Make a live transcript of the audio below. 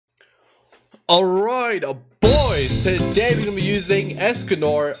Alright, boys, today we're going to be using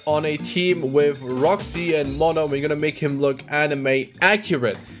Escanor on a team with Roxy and Mono. We're going to make him look anime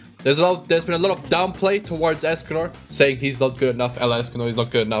accurate. There's been a lot of downplay towards Escanor, saying he's not good enough. Escanor is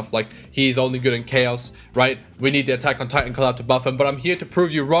not good enough, like he's only good in Chaos, right? We need the Attack on Titan collab to buff him, but I'm here to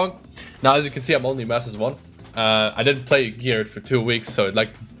prove you wrong. Now, as you can see, I'm only Masters 1. I didn't play Geared for 2 weeks, so it like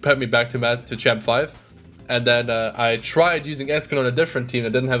put me back to Champ 5. And then I tried using Escanor on a different team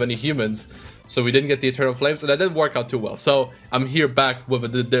that didn't have any humans, so we didn't get the Eternal Flames, and that didn't work out too well. So I'm here back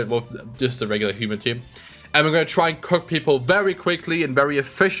with just a regular human team. And we're going to try and cook people very quickly and very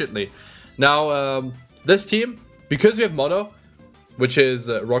efficiently. Now, this team, because we have Mono, which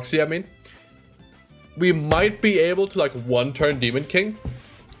is Roxy, I mean, we might be able to like one-turn Demon King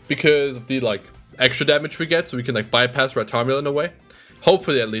because of the like extra damage we get, so we can like bypass Ratarmil in a way.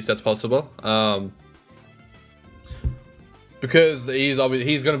 Hopefully, at least that's possible. Because he's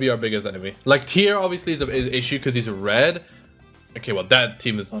going to be our biggest enemy. Like, Tier obviously is an issue because he's red. Okay, well, that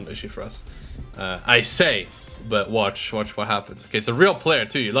team is not an issue for us. I say, but watch what happens. Okay, it's a real player,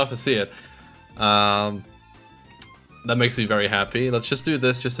 too. You love to see it. That makes me very happy. Let's just do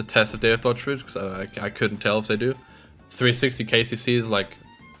this just to test if they have dodge fruit, because I couldn't tell if they do. 360 KCC is like...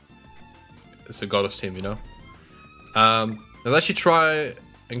 It's a goddess team, you know? Let's actually try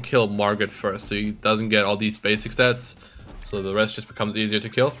and kill Margaret first, so he doesn't get all these basic stats. So the rest just becomes easier to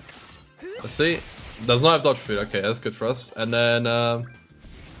kill. Let's see. Does not have dodge food. Okay, that's good for us. And then,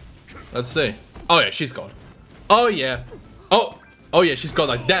 let's see. Oh yeah, she's gone. Oh yeah. Oh yeah, she's gone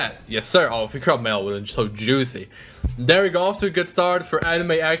like that. Yes sir. Oh, if we crop Mel would have been so juicy. There we go. Off to a good start for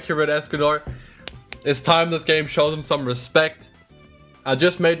anime accurate Escanor. It's time this game shows him some respect. I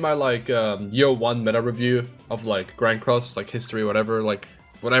just made my like year 1 meta review of like Grand Cross, like history, whatever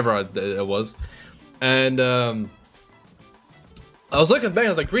it was, and I was looking back, I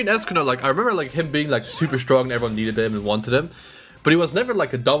was like, Green Escanor, like, I remember, like, him being, like, super strong and everyone needed him and wanted him. But he was never,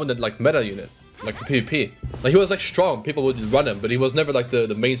 like, a dominant, like, meta unit. Like, in PvP. Like, he was, like, strong. People would run him, but he was never, like,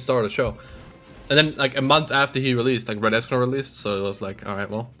 the main star of the show. And then, like, a month after he released, like, Red Escanor released. So it was like, alright,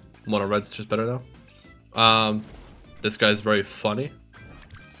 well, Mono Red's just better now. This guy's very funny.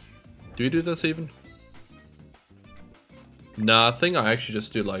 Do you do this even? Nah, I think I actually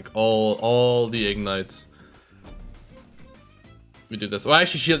just do, like, all the ignites. We do this. Well,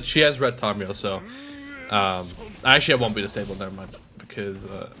 actually, she has red Tamio, so actually, I won't be disabled. Never mind, because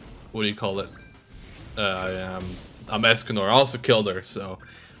what do you call it? I'm Escanor. I also killed her, so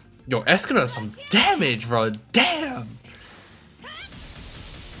yo, Escanor has some damage, bro. Damn.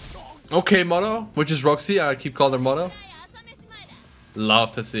 Okay, Mono, which is Roxy. I keep calling her Mono.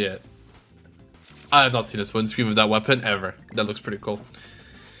 Love to see it. I have not seen this win stream with that weapon ever. That looks pretty cool.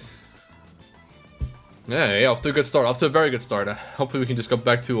 Yeah, off to a good start. Off to a very good start. Hopefully we can just go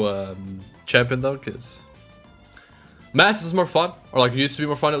back to champion though, because Masters is more fun, or like it used to be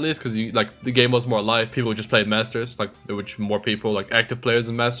more fun at least, because like the game was more alive. People just played Masters, like there were more people, like active players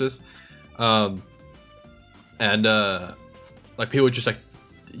in Masters, and like people would just like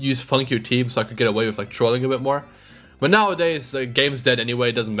use funkier teams, so I could get away with like trolling a bit more. But nowadays, the game's dead anyway.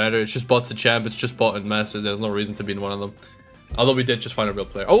 It doesn't matter. It's just bots to champ. It's just bot and Masters. There's no reason to be in one of them. Although we did just find a real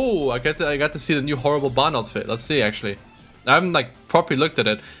player. Oh, I got to see the new horrible Ban outfit. Let's see, actually. I haven't like properly looked at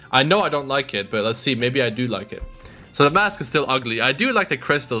it. I know I don't like it, but let's see. Maybe I do like it. So the mask is still ugly. I do like the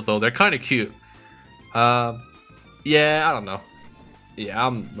crystals though. They're kind of cute. Yeah, I don't know. Yeah,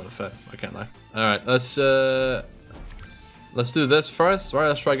 I'm not a fan. I can't lie. All right, let's do this first. All right,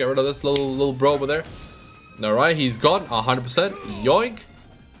 let's try to get rid of this little bro over there. All right, he's gone 100%. Yoink.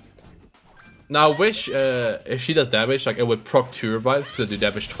 Now I wish if she does damage, like it would proc 2 revives because I do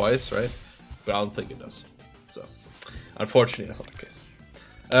damage twice, right? But I don't think it does. So, unfortunately, that's not the case.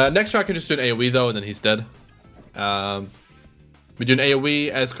 Next turn I can just do an AoE though, and then he's dead. We do an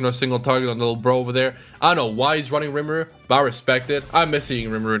AoE, Escanor single target on the little bro over there. I don't know why he's running Rimuru, but I respect it. I'm missing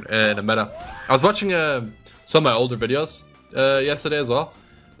Rimuru in the meta. I was watching some of my older videos yesterday as well.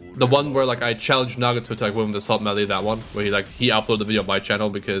 The one where like I challenged Nagato to like win this hot Meli, that one where he uploaded the video on my channel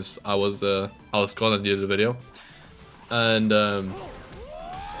because I was gone and needed the video, and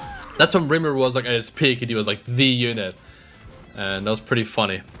that's when Rimmer was like at his peak and he was like the unit, and that was pretty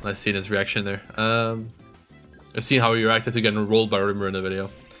funny. I seen his reaction there. I've seen how he reacted to getting rolled by Rimmer in the video.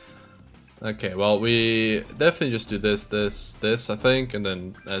 Okay, well we definitely just do this I think, and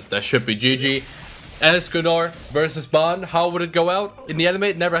then that should be GG. Escanor versus Ban. How would it go out? In the anime,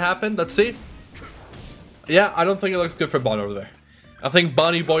 it never happened. Let's see. Yeah, I don't think it looks good for Ban over there. I think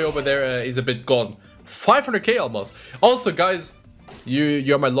Bonnie Boy over there is a bit gone. 500k almost. Also, guys,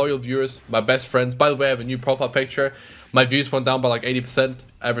 you're my loyal viewers, my best friends. By the way, I have a new profile picture. My views went down by like 80%.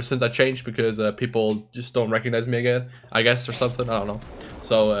 ever since I changed because people just don't recognize me again, I guess, or something. I don't know.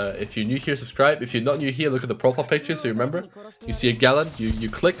 So if you're new here, subscribe. If you're not new here, look at the profile picture so you remember. You see a Galand, you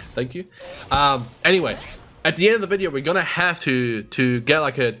click. Thank you. Anyway, at the end of the video, we're gonna have to get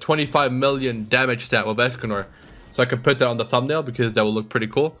like a 25 million damage stat with Escanor, so I can put that on the thumbnail because that will look pretty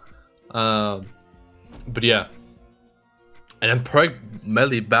cool. But yeah, and then Preg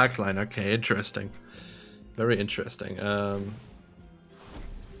Meli backline. Okay, interesting. Very interesting. I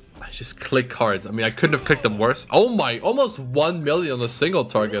just click cards. I mean, I couldn't have clicked them worse. Oh my, almost 1 million on a single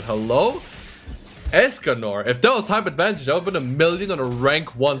target. Hello? Escanor. If that was time advantage, that would have been 1 million on a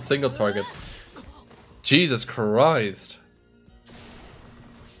rank 1 single target. Jesus Christ.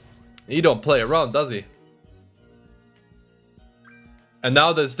 He don't play around, does he? And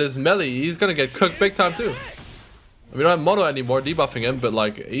now there's Meli. He's gonna get cooked big time too. We don't have Mono anymore debuffing him, but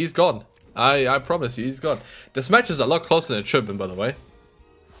like, he's gone. I promise you, he's gone. This match is a lot closer than it should have been, by the way.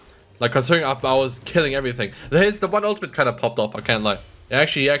 Like, considering I was killing everything. The one ultimate kind of popped off, I can't lie.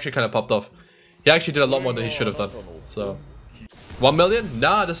 He actually kind of popped off. He actually did a lot more than he should have done. So, 1 million?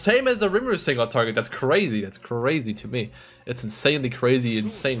 Nah, the same as the Rimuru single target. That's crazy. That's crazy to me. It's insanely crazy,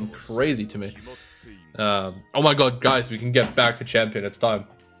 crazy to me. Oh my god, guys, we can get back to champion. It's time.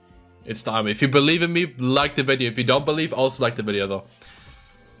 It's time. If you believe in me, like the video. If you don't believe, also like the video, though.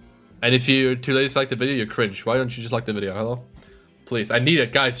 And if you're too lazy to like the video, you're cringe. Why don't you just like the video? Hello? Please, I need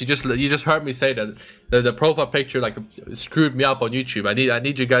it, guys. You just heard me say that the profile picture like screwed me up on YouTube. I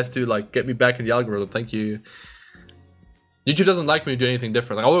need you guys to like get me back in the algorithm. Thank you. YouTube doesn't like me to do anything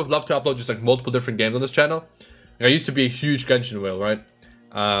different. Like, I would have loved to upload just like multiple different games on this channel. Like, I used to be a huge Genshin whale, right?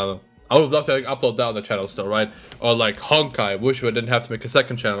 I would have loved to like, upload that on the channel still, right? Or like Honkai. Wish I didn't have to make a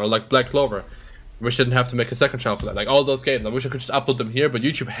second channel. Or like Black Clover. Wish I didn't have to make a second channel for that. Like all those games. I wish I could just upload them here, but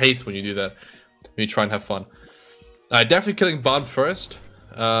YouTube hates when you do that. When you try and have fun. Definitely killing Bond first.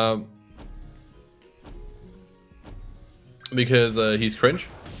 Because he's cringe.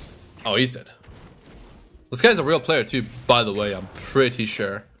 Oh, he's dead. This guy's a real player too, by the way, I'm pretty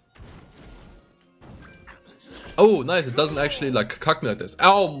sure. Oh, nice. It doesn't actually like cuck me like this.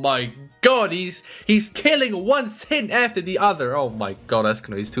 Oh my god, he's killing one sin after the other. Oh my god,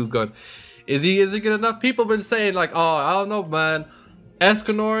 Escanor, he's too good. Is he good enough? People been saying like, oh, I don't know, man.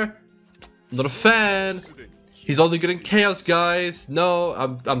 Escanor, not a fan. He's only good in Chaos, guys. No,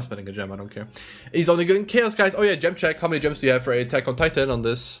 I'm spending a gem, I don't care. He's only good in Chaos, guys. Oh yeah, gem check. How many gems do you have for Attack on Titan on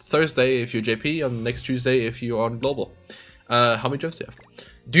this Thursday if you're JP, on next Tuesday if you're on Global? How many gems do you have?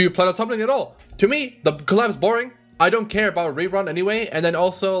 Do you plan on tumbling at all? To me, the collab's boring. I don't care about rerun anyway. And then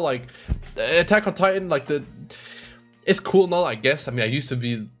also, like, Attack on Titan, like, it's cool now, I guess. I mean, it used to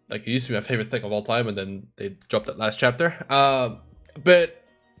be my favorite thing of all time, and then they dropped that last chapter. But,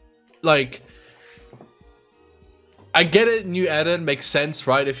 like, I get it, new add-in makes sense,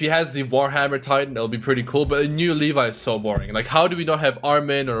 right? If he has the Warhammer Titan, it'll be pretty cool, but a new Levi is so boring. Like, how do we not have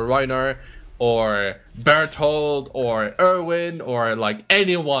Armin or Reinar or Berthold or Erwin or, like,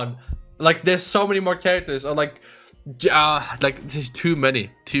 anyone? Like, there's so many more characters, or, like, there's too many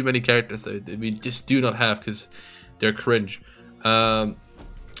characters that we just do not have because they're cringe.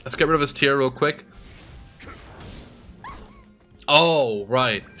 Let's get rid of his tier real quick. Oh,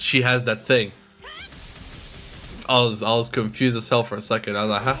 right. She has that thing. I was confused as hell for a second. I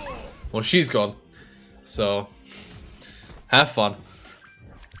was like, huh? Well, she's gone. So, have fun.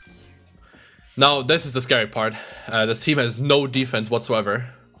 Now, this is the scary part. This team has no defense whatsoever.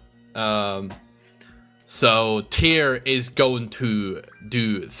 So, Tyr is going to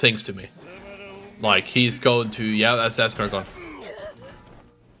do things to me. Like, he's going to... Yeah, that's Escanor gone.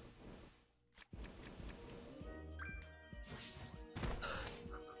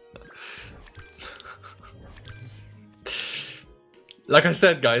 Like I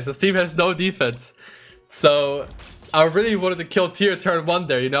said, guys, this team has no defense. So, I really wanted to kill Tyr turn 1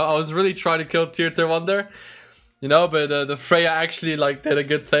 there, you know? I was really trying to kill Tyr turn 1 there. You know, but the Freya actually, like, did a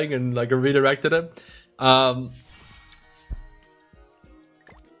good thing and, like, redirected him.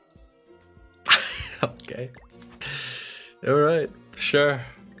 Okay. Alright. Sure.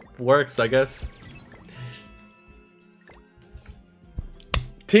 Works, I guess.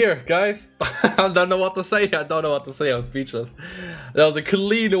 Tyr, guys. I don't know what to say. I'm speechless. That was a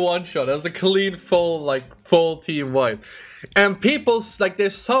clean one-shot. That was a clean full team wipe. And people, like,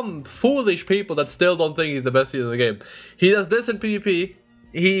 there's some foolish people that still don't think he's the best unit in the game. He does this in PvP.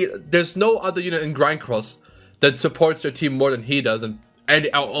 There's no other unit in Grindcross that supports their team more than he does, and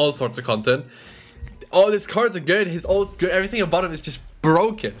all sorts of content. All his cards are good, his ult's good, everything about him is just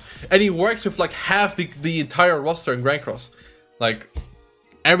broken. And he works with like half the entire roster in Grindcross. Like,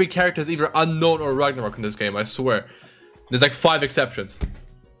 every character is either unknown or Ragnarok in this game, I swear. There's like 5 exceptions.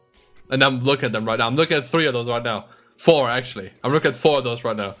 And I'm looking at them right now. I'm looking at 3 of those right now. 4 actually. I'm looking at 4 of those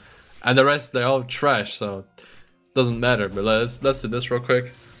right now. And the rest, they're all trash, so doesn't matter. But let's do this real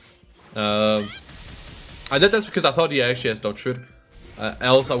quick. I did this because I thought he actually has dodge shoot.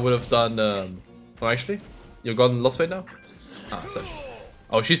 Else I would have done. Oh, actually, you've gone Lost Fate now. Ah, such.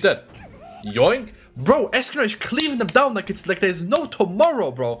 Oh, she's dead. Yoink, bro. Escanor is cleaving them down like it's like there's no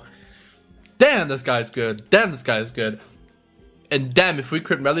tomorrow, bro. Damn, this guy's good. Damn, this guy is good. And damn, if we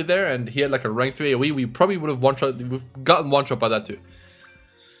crit Meli there and he had like a rank 3 AoE, we probably would have we've gotten one shot by that too.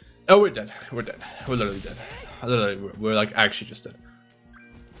 Oh, we're dead. We're dead. We're literally dead. Literally, we're like actually just dead.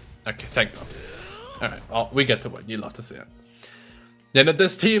 Okay, thank God. Alright, well, we get to win. You love to see it. Then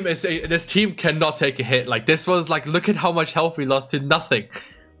this team cannot take a hit. Like this was like, look at how much health we lost to nothing.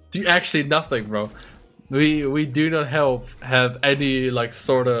 To actually nothing, bro. We do not have any like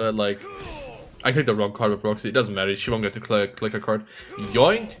sort of like. I clicked the wrong card with Roxy. It doesn't matter. She won't get to click a card.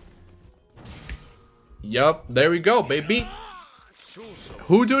 Yoink. Yup. There we go, baby.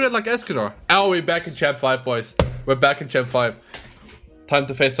 Who doing it like Escanor? Oh, we're back in Champ 5, boys. We're back in Champ 5. Time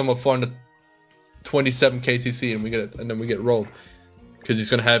to face someone 427 KCC and we get it, and then we get rolled. Because he's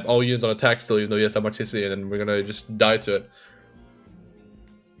gonna have all units on attack still, even though he has that much CC, and then we're gonna just die to it.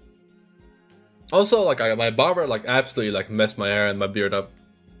 Also, like my barber, like absolutely, like messed my hair and my beard up.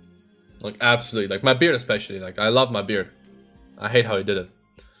 Like absolutely, like my beard especially. Like I love my beard. I hate how he did it.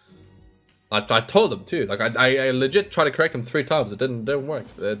 I told him too. Like I legit tried to correct him 3 times. It didn't work.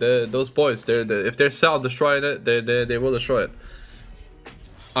 Those boys, if they're sound destroying it, they will destroy it.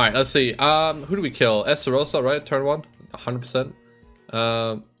 All right, let's see. Who do we kill? Essarosa, right? Turn 1, 100%.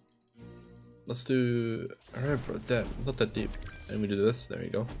 Let's do. Alright, bro. Damn, not that deep. And we do this. There you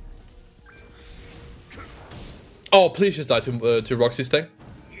go. Oh, please just die to Roxy's thing.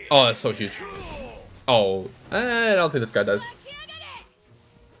 Oh, that's so huge. Oh, I don't think this guy does.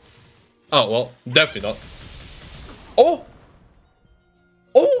 Oh well, definitely not. Oh.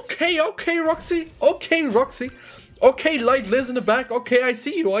 Okay, Roxy. Okay, Roxy. Okay, Light Liz in the back. Okay, I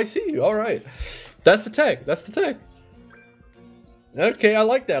see you. I see you. All right, that's the tag. That's the tag. Okay, I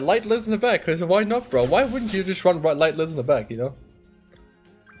like that. Light Liz in the back. Cause why not, bro? Why wouldn't you just run Light Liz in the back? You know.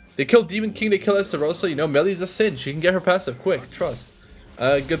 They kill Demon King. They kill Essarosa. You know, Meli's a sin. She can get her passive quick. Trust.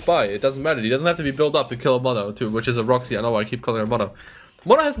 Goodbye. It doesn't matter. He doesn't have to be built up to kill a Mono too, which is a Roxy. I know why I keep calling her Mono.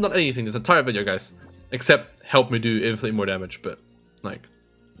 Mono hasn't done anything this entire video, guys, except help me do infinitely more damage. But like,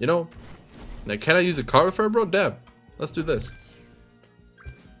 you know, like, can I use a card with her, bro? Damn. Let's do this.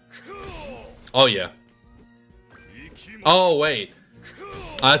 Oh yeah. Oh wait.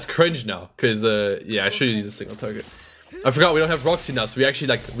 That's cringe now, cause yeah, I should use a single target. I forgot we don't have Roxy now, so we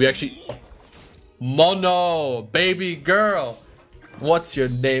actually Mono, baby girl. What's your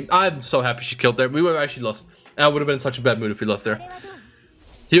name? I'm so happy she killed there. We would have actually lost. I would have been in such a bad mood if we lost there.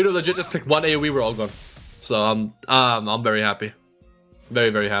 He would have legit just clicked 1 AoE, we're all gone. So I'm very happy. Very,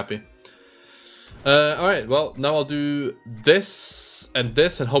 very happy. Alright, well, now I'll do this and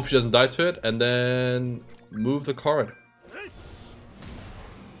hope she doesn't die to it, and then move the card.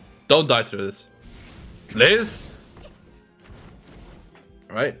 Don't die to this. Liz!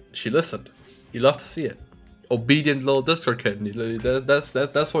 Alright, she listened. You love to see it. Obedient little Discord kitten.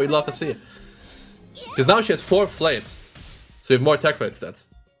 That's what you love to see. Because now she has 4 flames. So we have more attack rate stats.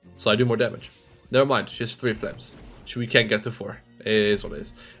 So I do more damage. Never mind, she has 3 flames. We can't get to 4. It is what it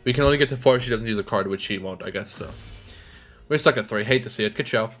is. We can only get to 4 if she doesn't use a card, which she won't, I guess, so. We're stuck at 3. Hate to see it. Good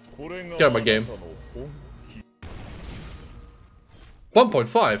show. Get out of my game. 1.5.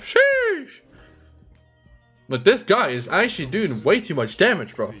 Sheesh! But this guy is actually doing way too much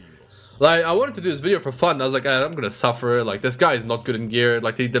damage, bro. Like, I wanted to do this video for fun. I was like, I'm gonna suffer. Like, this guy is not good in gear.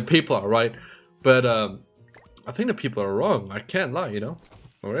 Like, the people are right. But, I think the people are wrong. I can't lie, you know?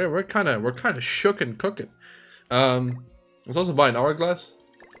 We're kind of shook and cooking. Let's also buy an hourglass.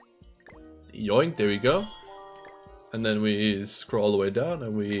 Yoink, there we go. And then we scroll all the way down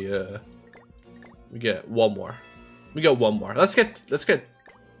and we get 1 more. We got 1 more. Let's get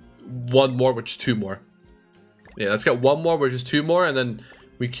 1 more, which is 2 more. Yeah, let's get 1 more, which is 2 more, and then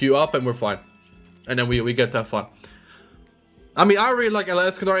we queue up and we're fine. And then we get to have fun. I mean, I really like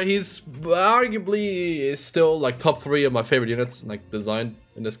Escanor. He's arguably still like top 3 of my favorite units, like design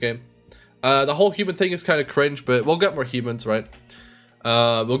in this game. The whole human thing is kind of cringe, but we'll get more humans, right?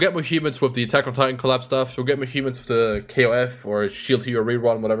 We'll get more humans with the Attack on Titan collab stuff. We'll get more humans with the KOF or Shield Hero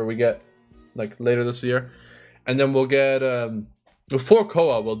rerun, whatever we get, like later this year. And then we'll get before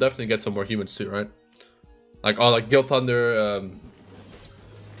Koa, we'll definitely get some more humans too, right? Like all like Guild Thunder,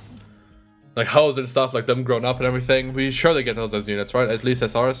 like House and stuff, like them grown up and everything. We surely get those as units, right? At least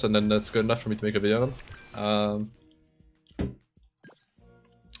as ours, and then that's good enough for me to make a video on them.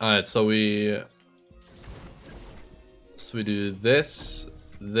 Alright, so we do this,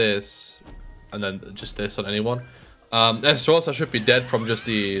 this, and then just this on anyone. Sora should be dead from just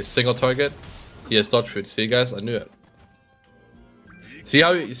the single target. He has dodge food. See guys, I knew it. See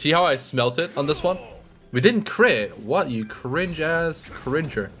how I smelt it on this one? We didn't crit. What, you cringe ass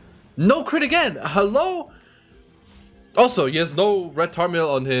cringer. No crit again. Hello? Also, he has no red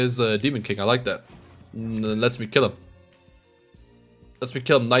Tarmiel on his Demon King. I like that. Lets me kill him. Lets me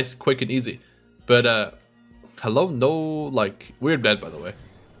kill him nice, quick, and easy. But hello? No, like, we're dead by the way.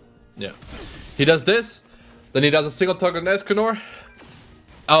 Yeah. He does this. Then he does a single target on Escanor.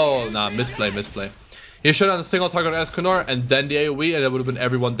 Oh, nah, misplay. He should have done a single target on Escanor and then the AoE, and it would have been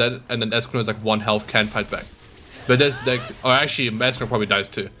everyone dead. And then Escanor is like 1 health, can't fight back. But this, like, or actually, Escanor probably dies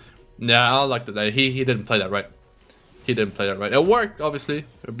too. Yeah, I don't like that. He didn't play that right. He didn't play that right. It worked, obviously,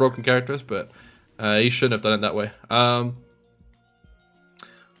 broken characters, but he shouldn't have done it that way.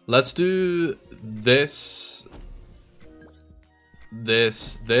 Let's do this,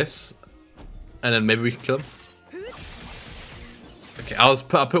 this, and then maybe we can kill him. Okay, I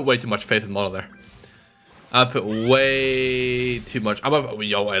put way too much faith in Mono there. I put way too much.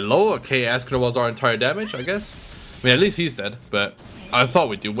 Yo, hello? Okay, Escanor was our entire damage, I guess. I mean, at least he's dead, but I thought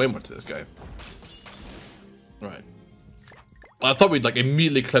we'd do way more to this guy. Right. I thought we'd like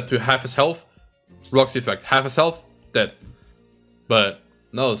immediately clip to half his health. Roxy effect, half his health, dead. But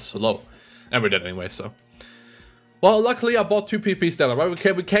no, it's slow. And we're dead anyway, so. Well, luckily I bought 2 PPs down, right?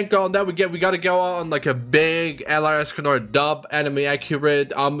 We can't go on that. We gotta go on like a big LR Escanor dub, enemy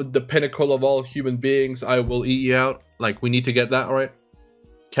accurate. I'm the pinnacle of all human beings. I will eat you out. Like, we need to get that, alright?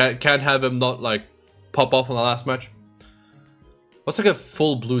 Can't have him not like pop off on the last match. What's like a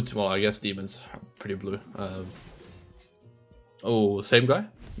full blue tomorrow? I guess demons are pretty blue. Oh, same guy?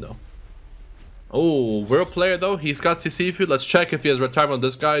 No. Oh, we're a player though. He's got CC food. Let's check if he has retirement on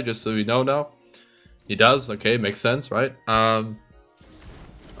this guy, just so we know now. He does. Okay, makes sense, right? All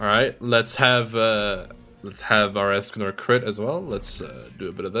right. Let's have our Escanor crit as well. Let's do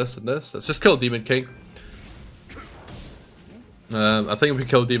a bit of this and this. Let's just kill Demon King. I think if we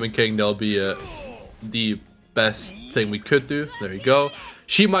kill Demon King, that'll be the best thing we could do. There you go.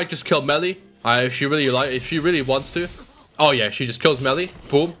 She might just kill Meli. If she really wants to. Oh yeah, she just kills Meli.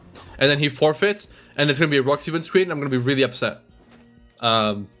 Boom. And then he forfeits, and it's gonna be a Roxy win screen. I'm gonna be really upset.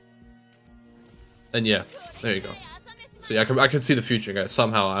 And yeah, there you go. See, I can see the future, guys.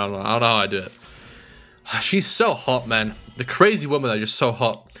 Somehow, I don't know how I do it. She's so hot, man. The crazy women are just so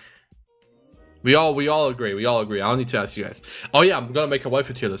hot. We all agree. I don't need to ask you guys. Oh yeah, I'm gonna make a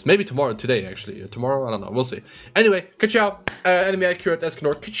waifu tier list. Maybe today actually. Tomorrow, I don't know. We'll see. Anyway, ka-chow. Enemy accurate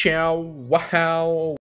Escanor. Ka-chow. Wow.